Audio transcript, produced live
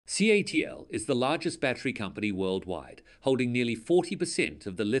CATL is the largest battery company worldwide, holding nearly 40%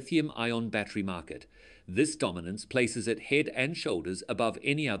 of the lithium-ion battery market. This dominance places it head and shoulders above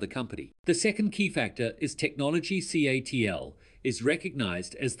any other company. The second key factor is technology. CATL is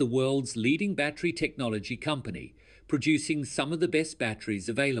recognized as the world's leading battery technology company, producing some of the best batteries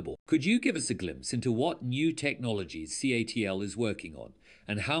available. Could you give us a glimpse into what new technologies CATL is working on,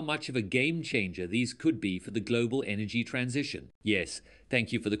 and how much of a game changer these could be for the global energy transition? Yes,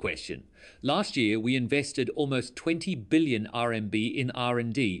 thank you for the question. Last year, we invested almost 20 billion RMB in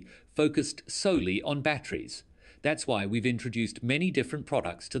R&D, focused solely on batteries. That's why we've introduced many different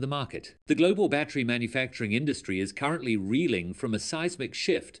products to the market. The global battery manufacturing industry is currently reeling from a seismic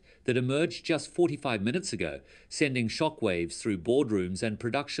shift that emerged just 45 minutes ago, sending shockwaves through boardrooms and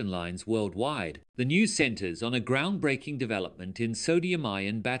production lines worldwide. The news centers on a groundbreaking development in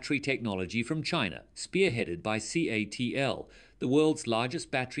sodium-ion battery technology from China, spearheaded by CATL, the world's largest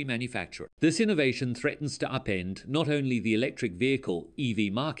battery manufacturer. This innovation threatens to upend not only the electric vehicle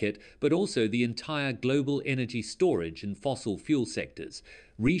 (EV) market, but also the entire global energy storage and fossil fuel sectors,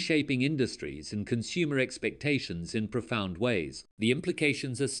 reshaping industries and consumer expectations in profound ways. The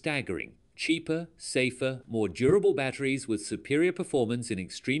implications are staggering. Cheaper, safer, more durable batteries with superior performance in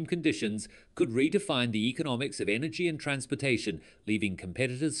extreme conditions could redefine the economics of energy and transportation, leaving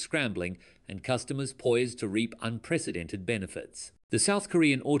competitors scrambling and customers poised to reap unprecedented benefits. The South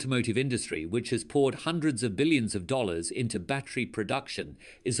Korean automotive industry, which has poured hundreds of billions of dollars into battery production,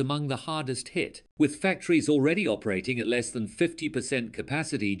 is among the hardest hit. With factories already operating at less than 50%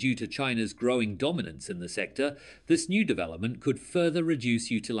 capacity due to China's growing dominance in the sector, this new development could further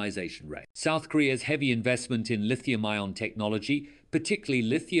reduce utilization rates. South Korea's heavy investment in lithium-ion technology, particularly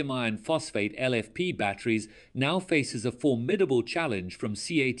lithium-iron phosphate LFP batteries, now faces a formidable challenge from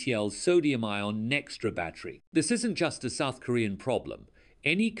CATL's sodium-ion Nextra battery. This isn't just a South Korean problem.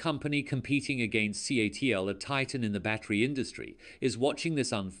 Any company competing against CATL, a titan in the battery industry, is watching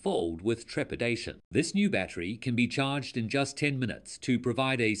this unfold with trepidation. This new battery can be charged in just 10 minutes to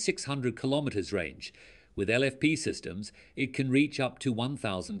provide a 600 kilometers range. With LFP systems, it can reach up to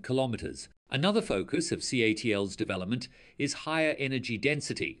 1,000 kilometers. Another focus of CATL's development is higher energy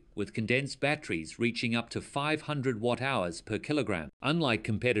density, with condensed batteries reaching up to 500 watt-hours per kilogram. Unlike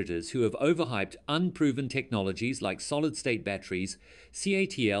competitors who have overhyped unproven technologies like solid-state batteries,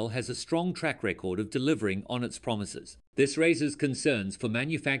 CATL has a strong track record of delivering on its promises. This raises concerns for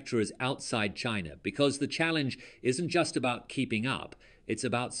manufacturers outside China because the challenge isn't just about keeping up. It's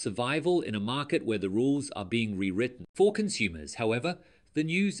about survival in a market where the rules are being rewritten. For consumers, however, the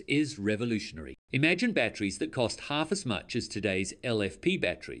news is revolutionary. Imagine batteries that cost half as much as today's LFP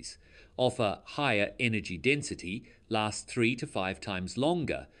batteries, offer higher energy density, last 3 to 5 times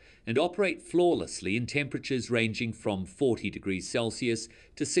longer, and operate flawlessly in temperatures ranging from 40 degrees Celsius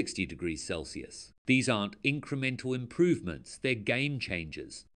to 60 degrees Celsius. These aren't incremental improvements, they're game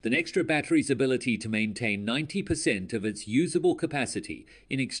changers. The Nextra battery's ability to maintain 90% of its usable capacity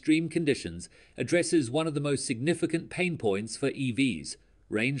in extreme conditions addresses one of the most significant pain points for EVs: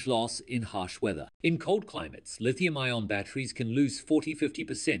 range loss in harsh weather. In cold climates, lithium-ion batteries can lose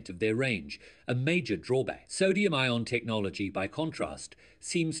 40–50% of their range, a major drawback. Sodium-ion technology, by contrast,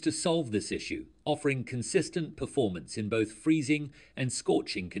 seems to solve this issue, offering consistent performance in both freezing and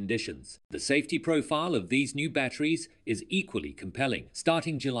scorching conditions. The safety profile of these new batteries is equally compelling.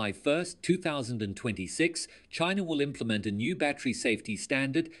 Starting July 1st, 2026, China will implement a new battery safety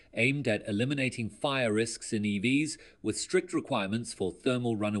standard aimed at eliminating fire risks in EVs with strict requirements for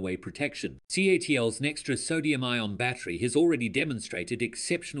thermal runaway protection. CATL's Nextra sodium-ion battery has already demonstrated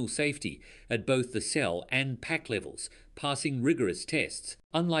exceptional safety at both the cell and pack levels, passing rigorous tests.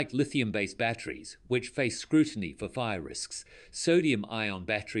 Unlike lithium-based batteries, which face scrutiny for fire risks, sodium-ion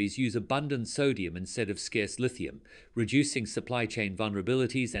batteries use abundant sodium instead of scarce lithium, reducing supply chain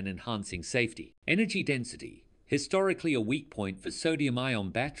vulnerabilities and enhancing safety. Energy density, historically a weak point for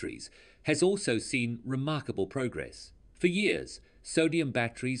sodium-ion batteries, has also seen remarkable progress. For years, sodium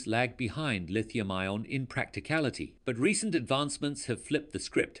batteries lagged behind lithium-ion in practicality, but recent advancements have flipped the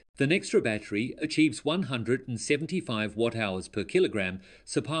script. The Nextra battery achieves 175 watt-hours per kilogram,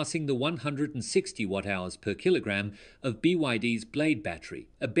 surpassing the 160 watt-hours per kilogram of BYD's Blade battery,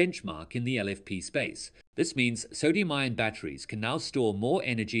 a benchmark in the LFP space. This means sodium-ion batteries can now store more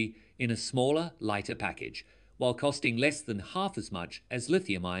energy in a smaller, lighter package, while costing less than half as much as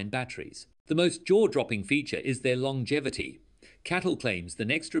lithium-ion batteries. The most jaw-dropping feature is their longevity. CATL claims the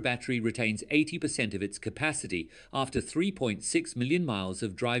Nextra battery retains 80% of its capacity after 3.6 million miles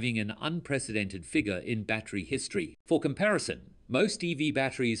of driving, an unprecedented figure in battery history. For comparison, most EV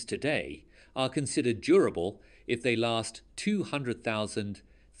batteries today are considered durable if they last 200,000,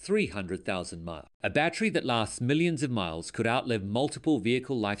 300,000 miles. A battery that lasts millions of miles could outlive multiple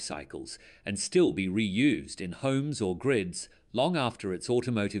vehicle life cycles and still be reused in homes or grids long after its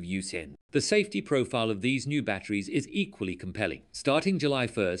automotive use ends. The safety profile of these new batteries is equally compelling. Starting July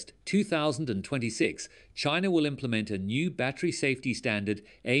 1st, 2026, China will implement a new battery safety standard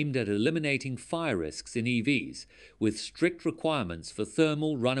aimed at eliminating fire risks in EVs, with strict requirements for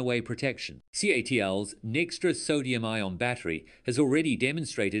thermal runaway protection. CATL's Nextra sodium-ion battery has already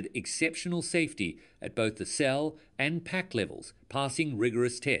demonstrated exceptional safety at both the cell and pack levels, passing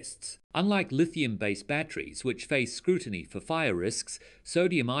rigorous tests. Unlike lithium-based batteries, which face scrutiny for fire risks,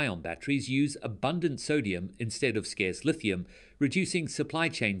 sodium-ion batteries use abundant sodium instead of scarce lithium, reducing supply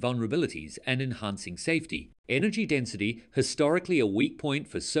chain vulnerabilities and enhancing safety. Energy density, historically a weak point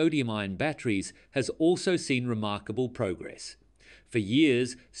for sodium-ion batteries, has also seen remarkable progress. For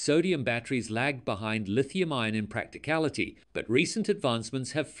years, sodium batteries lagged behind lithium-ion in practicality, but recent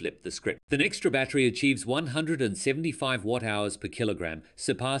advancements have flipped the script. The Nextra battery achieves 175 watt-hours per kilogram,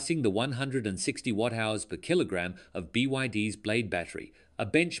 surpassing the 160 watt-hours per kilogram of BYD's Blade battery, a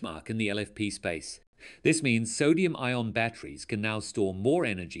benchmark in the LFP space. This means sodium-ion batteries can now store more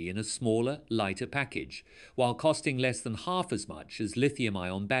energy in a smaller, lighter package, while costing less than half as much as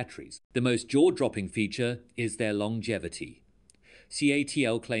lithium-ion batteries. The most jaw-dropping feature is their longevity.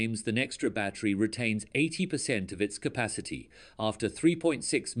 CATL claims the Nextra battery retains 80% of its capacity after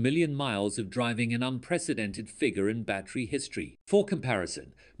 3.6 million miles of driving, an unprecedented figure in battery history. For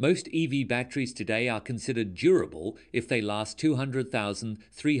comparison, most EV batteries today are considered durable if they last 200,000,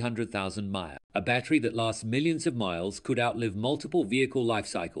 300,000 miles. A battery that lasts millions of miles could outlive multiple vehicle life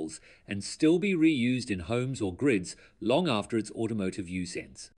cycles and still be reused in homes or grids long after its automotive use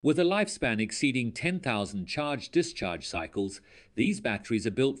ends. With a lifespan exceeding 10,000 charge-discharge cycles, these batteries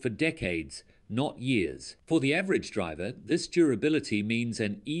are built for decades, not years. For the average driver, this durability means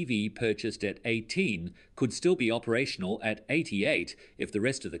an EV purchased at 18 could still be operational at 88 if the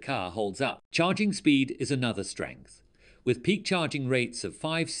rest of the car holds up. Charging speed is another strength. With peak charging rates of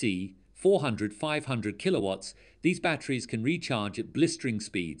 5C, 400-500 kilowatts, these batteries can recharge at blistering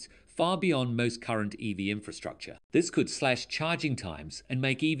speeds, far beyond most current EV infrastructure. This could slash charging times and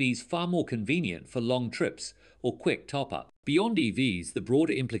make EVs far more convenient for long trips or quick top-up. Beyond EVs, the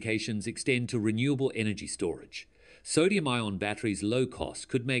broader implications extend to renewable energy storage. Sodium-ion batteries' low cost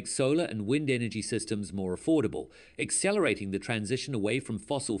could make solar and wind energy systems more affordable, accelerating the transition away from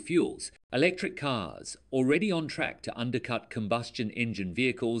fossil fuels. Electric cars, already on track to undercut combustion engine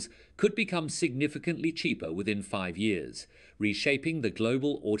vehicles, could become significantly cheaper within 5 years, reshaping the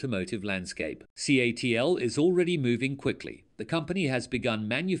global automotive landscape. CATL is already moving quickly. The company has begun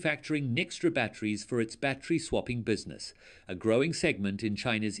manufacturing Nextra batteries for its battery swapping business, a growing segment in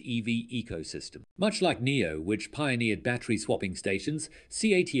China's EV ecosystem. Much like NIO, which pioneered battery swapping stations,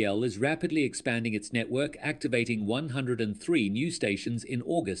 CATL is rapidly expanding its network, activating 103 new stations in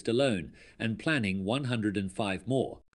August alone and planning 105 more.